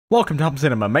Welcome to Hub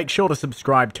Cinema. Make sure to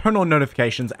subscribe, turn on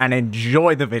notifications, and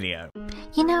enjoy the video.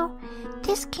 You know,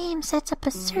 this game sets up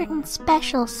a certain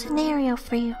special scenario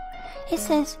for you. It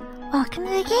says, "Welcome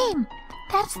to the game."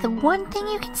 That's the one thing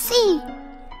you can see.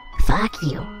 Fuck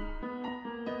you.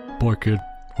 Bye, kid.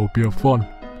 Hope you have fun.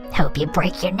 Hope you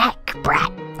break your neck,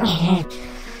 brat.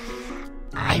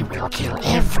 I will kill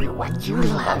everyone you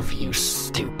love, you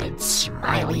stupid,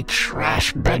 smiley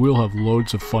trash bag. We'll have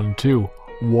loads of fun, too.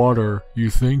 What are you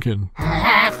thinking?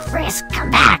 Frisk, come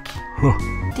back!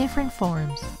 Different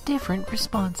forms, different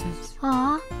responses.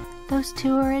 Aw, those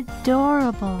two are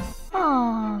adorable.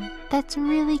 Aw, that's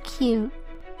really cute.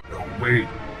 No, wait.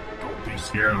 Don't be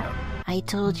scared. I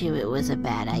told you it was a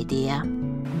bad idea.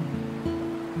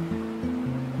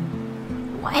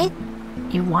 What?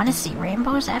 You want to see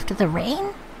rainbows after the rain?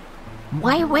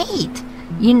 Why wait?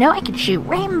 You know I can shoot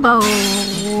rainbows,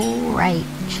 right?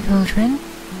 Children,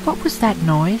 what was that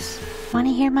noise? Want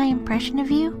to hear my impression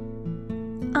of you?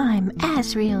 I'm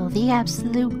Asriel, the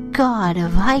absolute god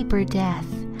of hyperdeath.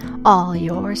 All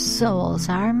your souls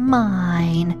are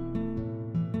mine.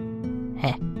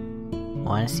 Heh.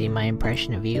 Want to see my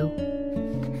impression of you?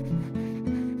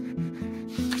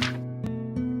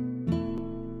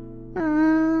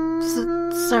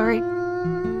 Sorry.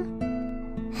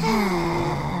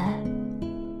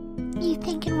 You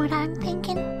thinking what I'm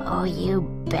thinking? Oh, you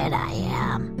bet I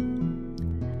am.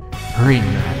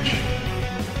 Rematch.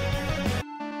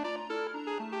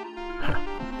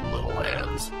 Little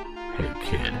hands. Hey,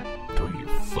 kid. Do you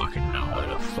fucking know how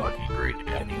to fucking greet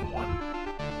anyone?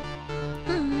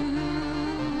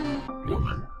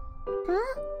 Woman.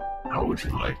 How would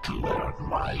you like to learn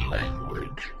my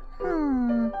language?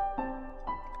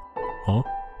 Huh?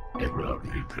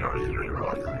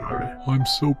 I'm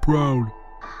so proud.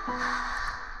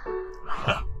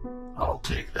 I'll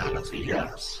take that as a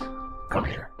yes. Come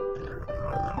here.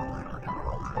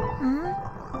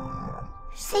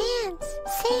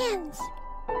 Sans.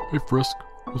 Hey, Frisk.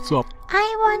 What's up?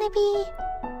 I want to be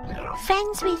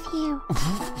friends with you.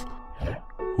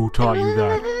 Who taught you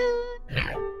that?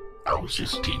 I was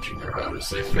just teaching her how to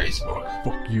say Facebook.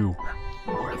 Fuck you.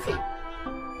 Worth it.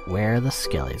 Where are the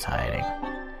skellies hiding?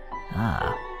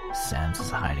 Ah, Sans is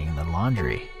hiding in the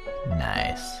laundry.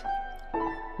 Nice.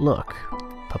 Look,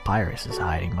 Papyrus is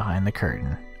hiding behind the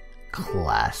curtain.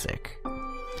 Classic.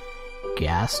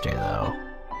 Gaster, though.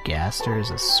 Gaster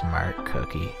is a smart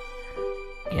cookie.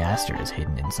 Gaster is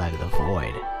hidden inside of the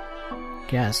void.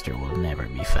 Gaster will never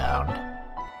be found.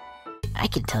 I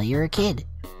can tell you're a kid.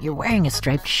 You're wearing a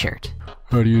striped shirt.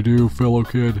 How do you do, fellow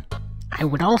kid? I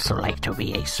would also like to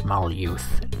be a small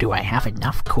youth. Do I have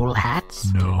enough cool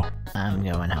hats? No. I'm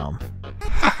going home.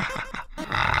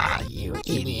 You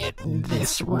idiot. In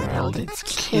this world, it's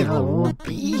kill or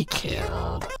be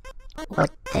killed.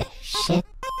 What the shit?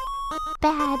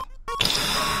 Bad.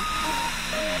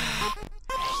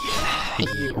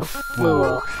 You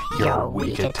fool. Your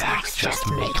weak attacks just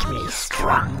make me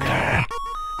stronger.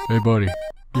 Hey, buddy.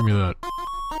 Give me that.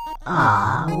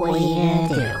 Aw, what are you gonna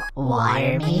do?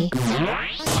 Water me?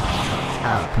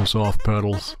 Piss off,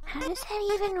 Petals. How does that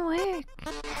even work?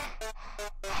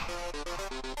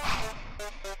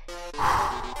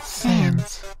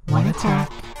 Sans. One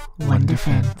attack, one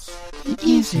defense. The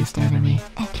easiest enemy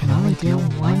can only deal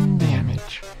one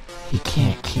damage. He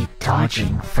can't keep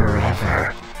dodging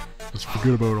forever. Let's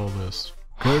forget about all this,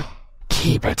 okay?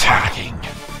 Keep attacking.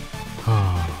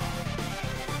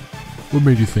 What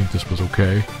made you think this was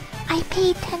okay? I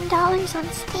paid $10 on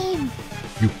Steam.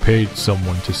 You paid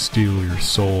someone to steal your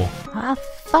soul. Ah,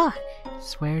 fuck.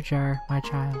 Swear jar, my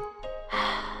child.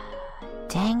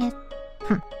 Dang it.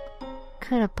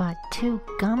 Could have bought 2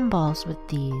 gumballs with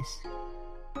these.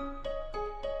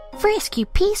 Frisk, you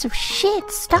piece of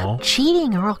shit! Stop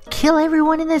cheating or I'll kill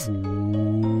everyone in this.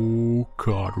 Ooh,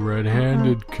 caught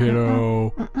red-handed,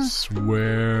 kiddo.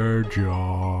 Swear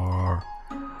jar.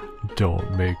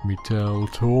 Don't make me tell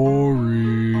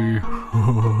Tori.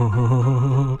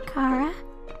 Kara?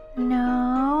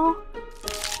 No.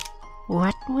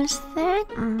 What was that?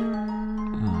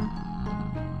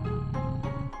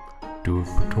 Do it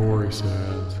for Tori,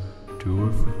 Sans. Do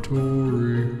it for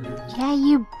Tori. Yeah,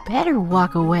 you better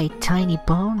walk away, tiny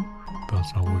bone.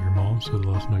 That's not what your mom said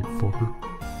last night, fucker.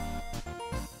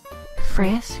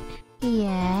 Frisk?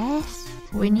 Yes?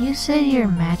 When you said you're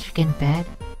magic in bed,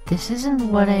 this isn't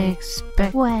what I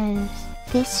expect. Was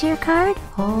this your card?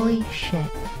 Holy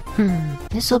shit.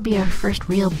 This'll be our first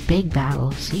real big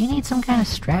battle, so you need some kind of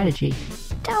strategy.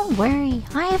 Don't worry,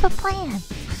 I have a plan.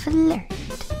 Flirt.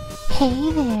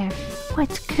 Hey there,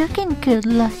 what's cooking, good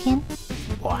looking?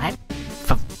 What?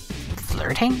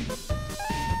 Flirting?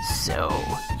 So,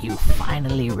 you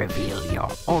finally reveal your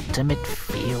ultimate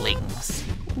feelings.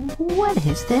 What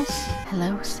is this?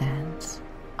 Hello, Sans.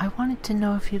 I wanted to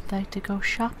know if you'd like to go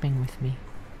shopping with me.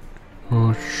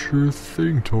 Sure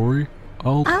thing, Tori.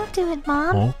 I'll do it,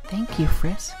 Mom. Oh, Thank you,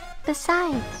 Frisk.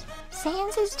 Besides,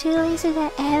 Sans is too lazy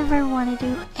to ever want to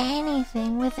do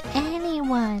anything with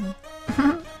anyone.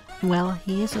 Well,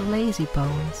 he is a lazy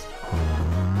bones.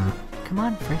 Come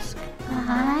on, Frisk.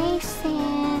 Hi,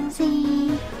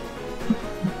 Sansy.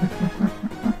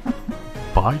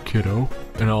 bye, kiddo.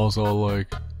 And I was all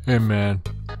like, hey man,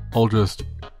 I'll just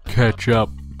catch up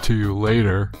to you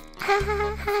later.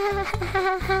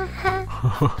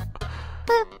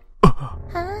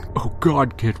 Oh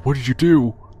god, kid, what did you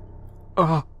do?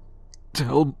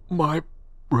 Tell my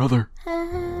brother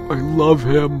I love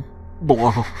him.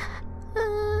 Blah.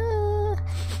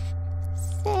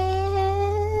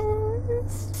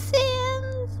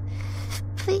 Sans,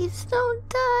 please don't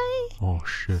die. Oh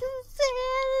shit.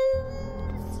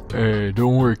 Sans. Hey,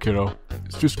 don't worry, kiddo.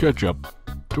 It's just ketchup.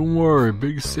 Don't worry,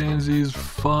 Big Sansy's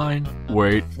fine.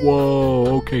 Wait, whoa,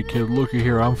 okay kid, looky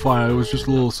here, I'm fine. It was just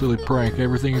a little silly prank.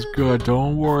 Everything's good.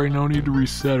 Don't worry, no need to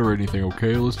reset or anything,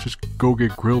 okay? Let's just go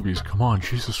get Grillby's. Come on,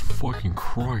 Jesus fucking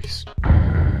Christ.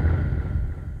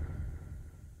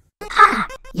 Ah,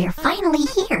 you're finally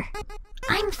here.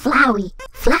 I'm Flowey.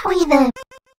 Flowey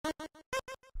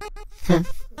the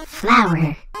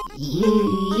flower.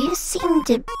 You seem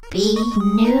to be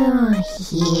new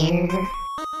here.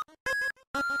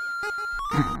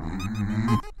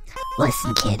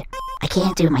 Listen, kid, I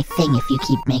can't do my thing if you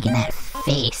keep making that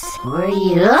face. Were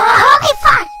you? Oh, okay,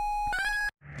 fine!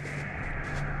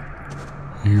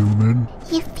 Human?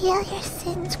 You feel your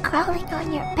sins crawling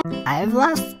on your back. I've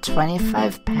lost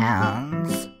 25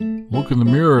 pounds. Look in the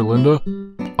mirror, Linda.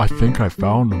 I think I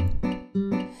found him.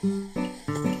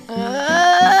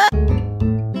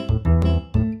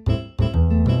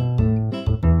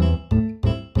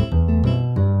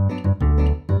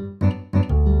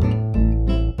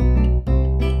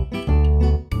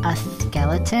 A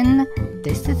skeleton?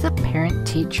 This is a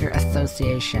parent-teacher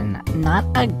association, not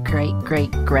a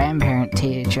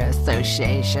great-great-grandparent-teacher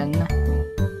association.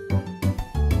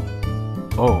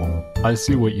 Oh, I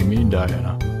see what you mean,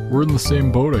 Diana. We're in the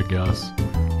same boat, I guess.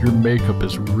 Your makeup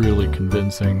is really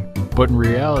convincing, but in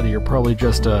reality you're probably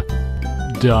just a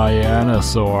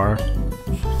Dianasaur.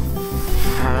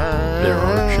 There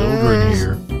are children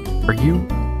here. Are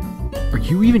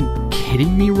you even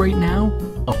kidding me right now?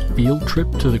 A field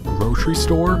trip to the grocery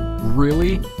store?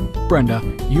 Really? Brenda,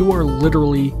 you are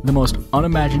literally the most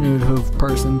unimaginative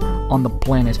person on the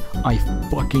planet, I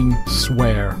fucking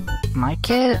swear. My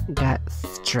kid got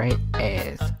straight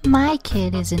A's. My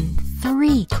kid is in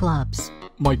 3 clubs.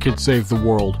 My kid saved the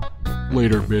world.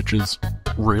 Later, bitches.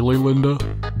 Really, Linda?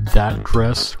 That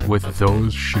dress with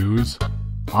those shoes?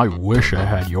 I wish I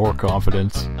had your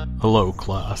confidence. Hello,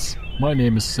 class. My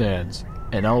name is Sans,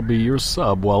 and I'll be your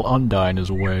sub while Undyne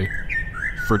is away.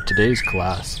 For today's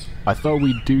class, I thought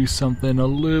we'd do something a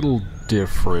little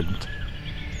different.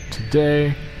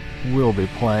 Today, we'll be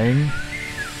playing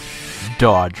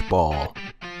Dodgeball.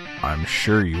 I'm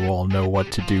sure you all know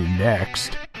what to do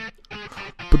next.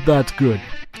 But that's good,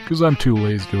 because I'm too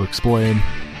lazy to explain.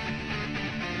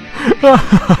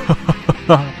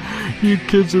 You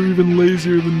kids are even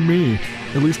lazier than me.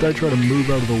 At least I try to move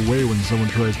out of the way when someone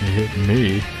tries to hit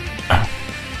me.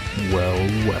 Well,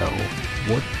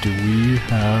 what do we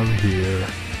have here?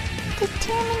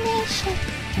 Determination.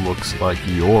 Looks like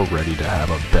you're ready to have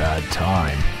a bad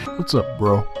time. What's up,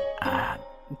 bro?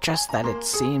 Just that it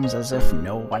seems as if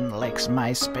no one likes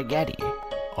my spaghetti.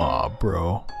 Aw,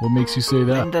 bro. What makes you say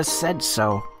that? Linda said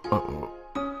so.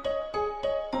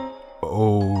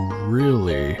 Oh,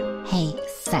 really? Hey,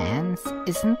 Sans,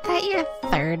 isn't that your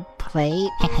 3rd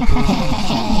plate?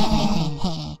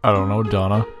 I don't know,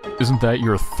 Donna. Isn't that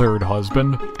your 3rd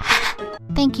husband?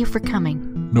 Thank you for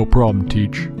coming. No problem,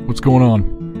 Teach. What's going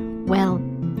on? Well,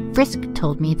 Frisk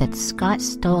told me that Scott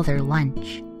stole their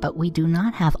lunch, but we do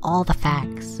not have all the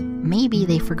facts. Maybe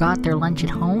they forgot their lunch at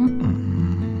home?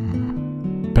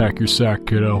 Pack your sack,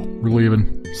 kiddo. We're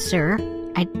leaving. Sir,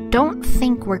 I don't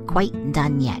think we're quite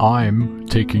done yet. I'm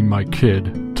taking my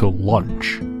kid to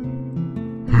lunch.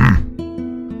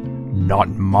 Not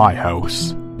in my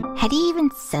house. How do you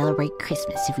even celebrate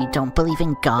Christmas if you don't believe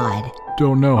in God?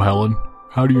 Don't know, Helen.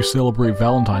 How do you celebrate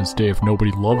Valentine's Day if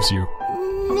nobody loves you?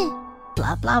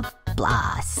 Blah blah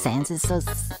blah, Sans is so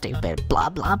stupid. Blah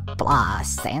blah blah,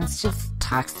 Sans just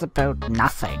talks about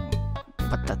nothing.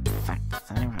 What the fuck does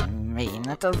that even mean?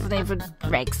 That doesn't even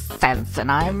make sense,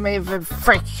 and I'm even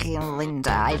freaking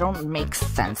Linda. I don't make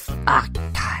sense. Ah,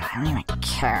 God, I don't even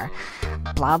care. care.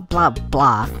 Blah blah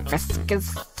blah. Frisk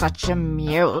is such a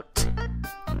mute.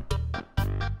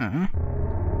 Oh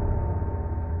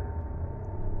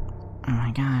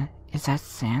my god, is that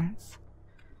Sans?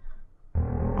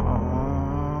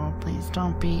 Oh, please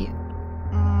don't be.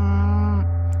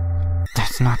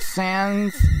 That's not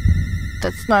Sans.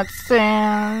 That's not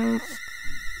Sans.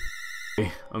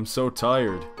 I'm so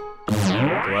tired.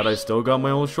 Glad I still got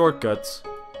my old shortcuts.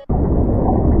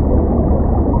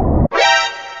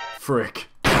 Frick.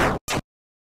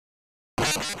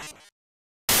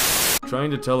 Trying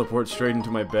to teleport straight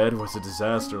into my bed was a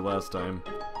disaster last time.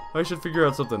 I should figure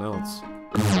out something else.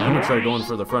 I'm gonna try going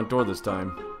for the front door this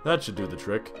time. That should do the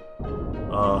trick.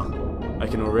 I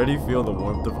can already feel the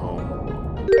warmth of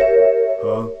home.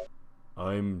 Huh?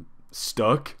 I'm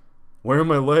stuck? Where are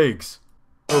my legs?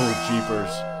 Oh,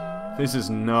 jeepers. This is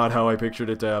not how I pictured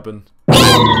it to happen.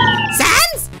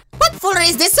 Sans? What floor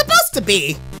is this supposed to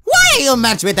be? Why are you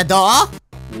merged with the door?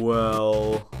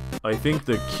 Well, I think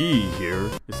the key here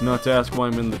is not to ask why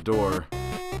I'm in the door.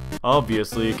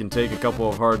 Obviously, it can take a couple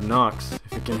of hard knocks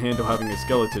if it can handle having a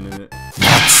skeleton in it.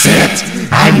 That's it!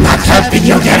 I'm not helping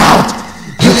you get out!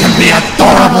 You can be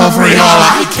adorable for all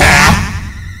I care!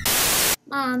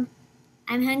 Mom,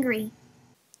 I'm hungry.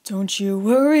 Don't you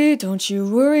worry,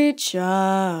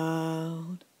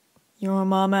 child. Your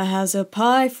mama has a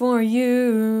pie for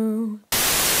you.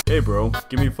 Hey bro,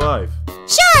 give me 5.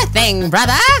 Sure thing,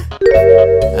 brother!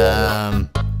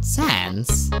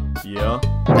 Sans? Yeah?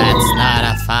 That's not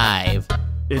a 5.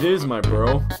 It is, my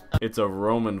bro. It's a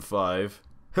Roman 5.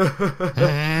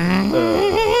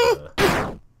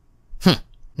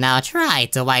 Now try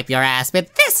to wipe your ass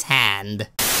with this hand.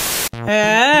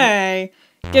 Hey,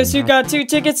 guess you got 2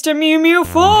 tickets to Mew Mew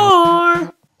 4!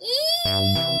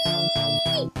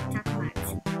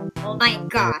 Oh my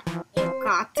god, you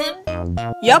got them?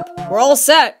 Yep, we're all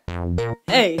set.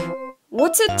 Hey,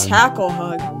 what's a tackle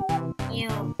hug? You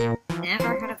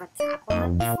never heard of a tackle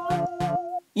hug before?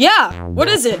 Yeah, what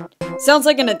is it? Sounds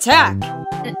like an attack.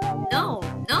 No.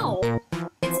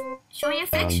 It's showing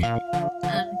affection.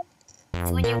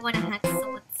 It's when you want to hug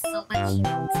someone so much you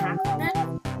tackle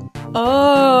them.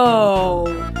 Oh.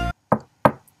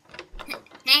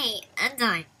 Hey,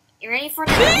 Undyne, you ready for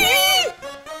that?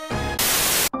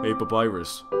 Hey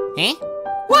Papyrus. Eh?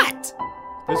 What?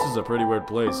 This is a pretty weird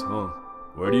place, huh?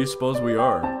 Where do you suppose we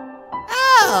are?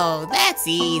 Oh, that's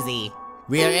easy.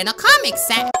 We're in a comic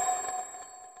set.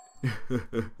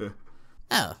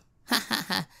 Oh,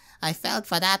 I fell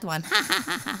for that one.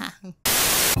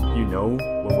 You know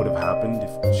what would have happened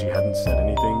if she hadn't said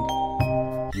anything?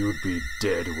 You'd be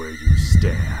dead where you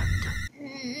stand.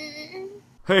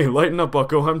 Hey, lighten up,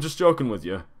 bucko. I'm just joking with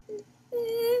you.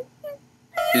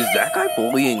 Is that guy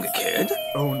bullying the kid?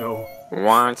 Oh no.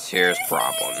 What's his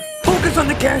problem? Focus on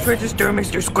the cash register,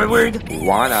 Mr. Squidward!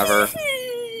 Whatever.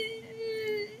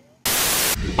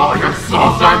 All your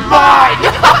souls are mine!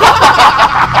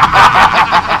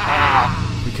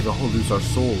 We could all lose our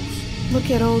souls.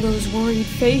 Look at all those worried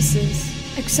faces.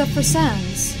 Except for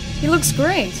Sans. He looks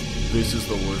great. This is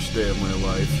the worst day of my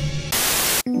life.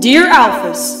 Dear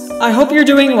Alphys, I hope you're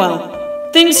doing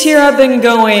well. Things here have been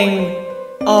going...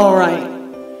 alright.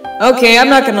 Okay, I'm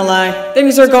not gonna lie.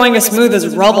 Things are going as smooth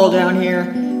as rubble down here.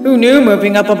 Who knew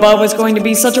moving up above was going to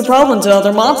be such a problem to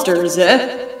other monsters,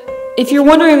 eh? If you're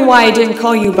wondering why I didn't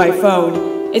call you by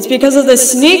phone, it's because of the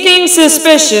sneaking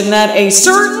suspicion that a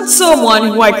certain someone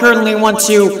who I currently want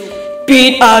to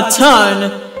beat a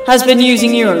ton has been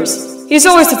using yours. He's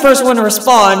always the first one to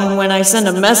respond when I send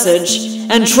a message,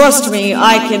 and trust me,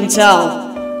 I can tell.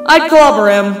 I'd clobber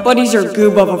him, but he's your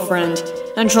goob of a friend.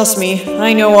 And trust me,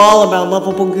 I know all about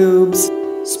lovable goobs.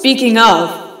 Speaking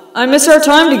of, I miss our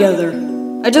time together.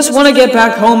 I just want to get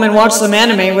back home and watch some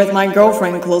anime with my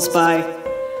girlfriend close by.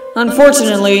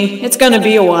 Unfortunately, it's gonna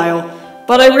be a while,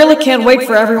 but I really can't wait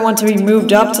for everyone to be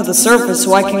moved up to the surface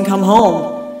so I can come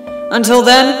home. Until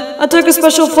then, I took a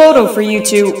special photo for you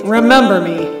to remember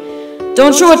me.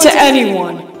 Don't show it to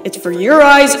anyone. It's for your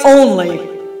eyes only.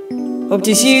 Hope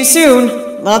to see you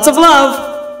soon. Lots of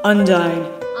love, Undyne.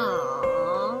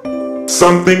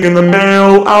 Something in the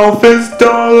mail, Alphys,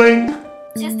 darling.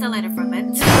 Just a letter from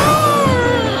it.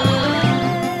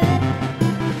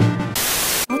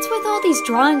 What's with all these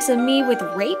drawings of me with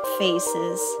rape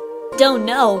faces? Don't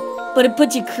know, but it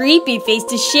puts your creepy face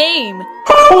to shame.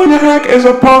 How in the heck is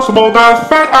it possible that a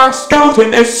fat-ass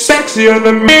skeleton is sexier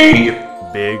than me?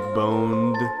 Big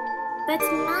boned. But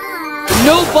Mom...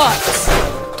 No buts!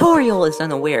 Toriel is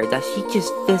unaware that she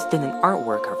just fisted an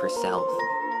artwork of herself.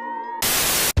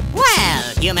 Well,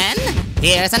 human,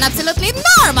 here's an absolutely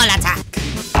normal attack.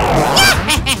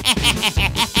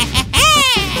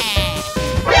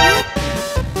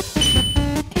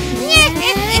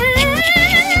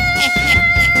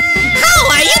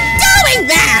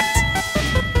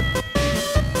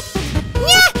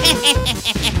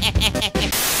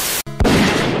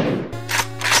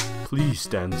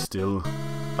 stand still.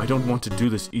 I don't want to do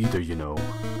this either, you know.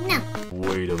 No.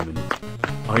 Wait a minute.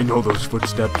 I know those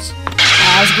footsteps.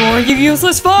 Asgore, you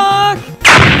useless fuck!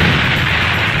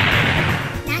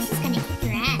 Now she's gonna kick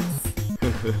your ass.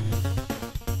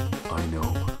 I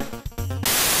know.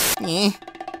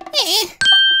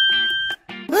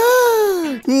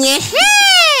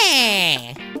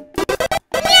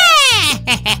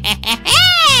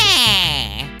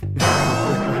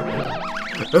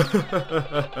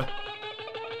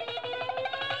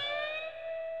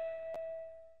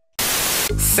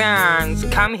 Sans,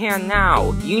 come here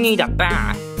now. You need a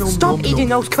bath. Stop eating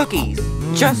those cookies.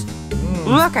 Just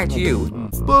look at you.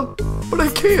 But I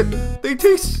can't. They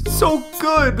taste so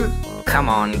good. Come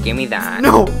on, give me that.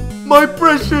 No, my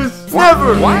precious.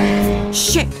 Never. What?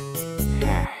 Shit.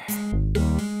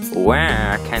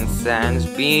 Where can Sans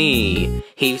be?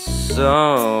 He's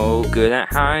so good at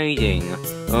hiding.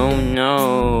 Oh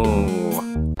no.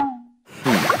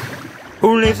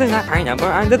 Who lives in a pineapple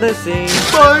under the sea?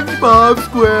 SpongeBob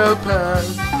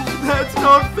SquarePants. That's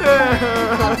not fair.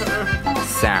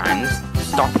 Sans,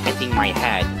 stop hitting my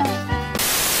head.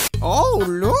 Oh,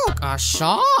 look, a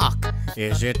shark.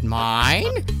 Is it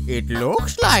mine? It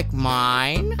looks like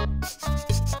mine.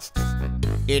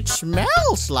 It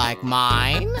smells like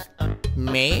mine.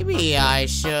 Maybe I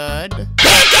should...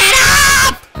 Pick it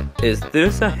up! Is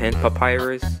this a hint,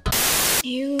 Papyrus?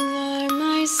 You are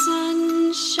my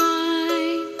sunshine,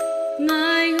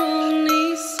 my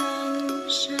only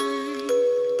sunshine.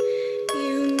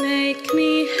 You make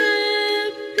me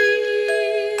happy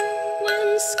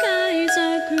when skies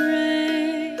are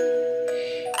gray.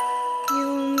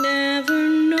 You'll never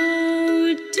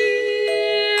know,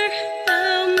 dear,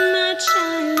 how much I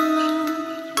love.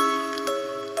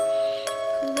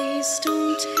 Please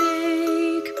don't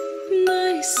take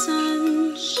my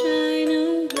sunshine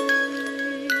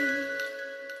away.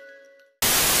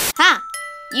 Ha!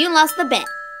 You lost the bet.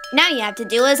 Now you have to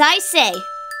do as I say.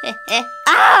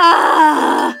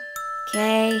 Ah!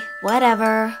 Okay,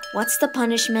 whatever. What's the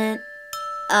punishment?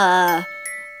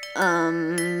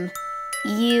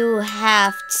 You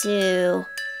have to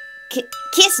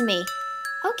kiss me.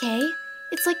 Okay,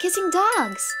 it's like kissing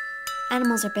dogs.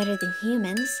 Animals are better than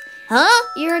humans. Huh?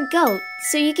 You're a goat,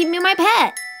 so you can be my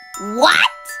pet. What?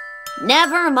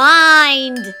 Never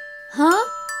mind. Huh?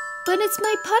 But it's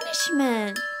my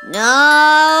punishment.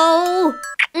 No.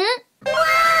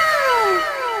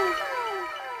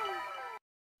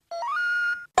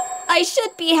 I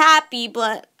should be happy,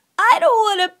 but I don't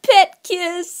want a pet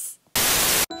kiss.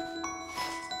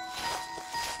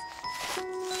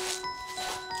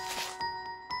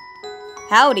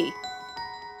 Howdy.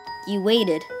 You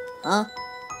waited, huh?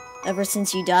 Ever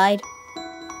since you died?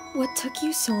 What took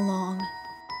you so long?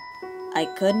 I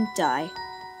couldn't die.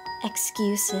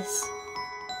 Excuses.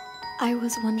 I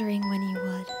was wondering when you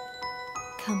would.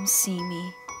 Come see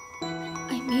me.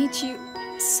 I made you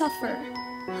suffer,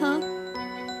 huh?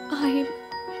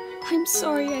 I'm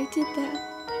sorry I did that.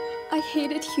 I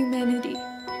hated humanity.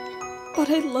 But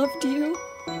I loved you.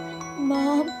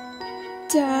 Mom,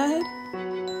 Dad.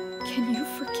 Can you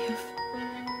forgive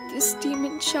this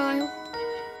demon child?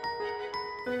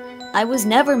 I was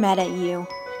never mad at you.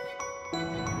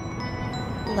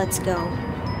 Let's go.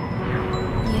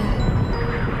 Yeah.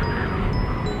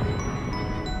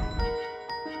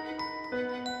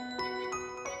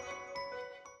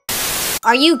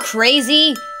 Are you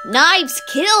crazy? Knives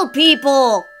kill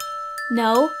people!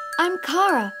 No, I'm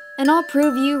Kara, and I'll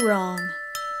prove you wrong.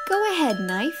 Go ahead,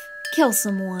 knife. Kill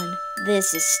someone.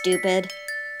 This is stupid.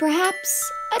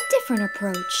 Perhaps a different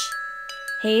approach.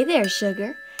 Hey there,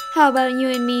 sugar. How about you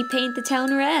and me paint the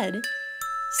town red?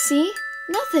 See?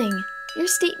 Nothing. Your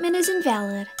statement is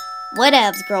invalid.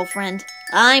 Whatevs, girlfriend.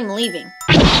 I'm leaving.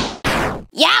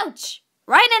 Youch!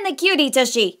 Right in the cutie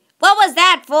tushy. What was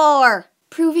that for?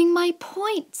 Proving my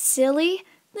point, silly.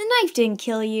 The knife didn't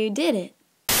kill you, did it?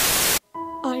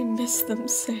 I miss them,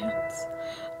 Sans.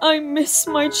 I miss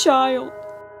my child.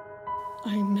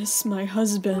 I miss my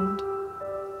husband.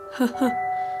 Haha.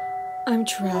 I'm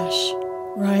trash,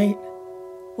 right?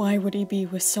 Why would he be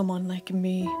with someone like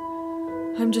me?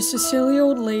 I'm just a silly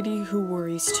old lady who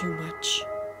worries too much.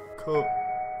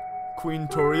 Queen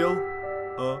Toriel?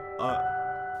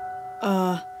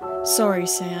 Sorry,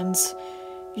 Sans.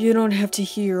 You don't have to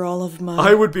hear all of my...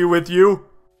 I would be with you.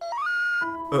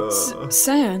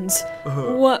 Sans?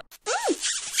 What?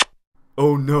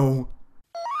 Oh no.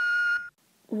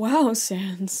 Wow,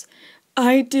 Sans.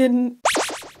 I didn't...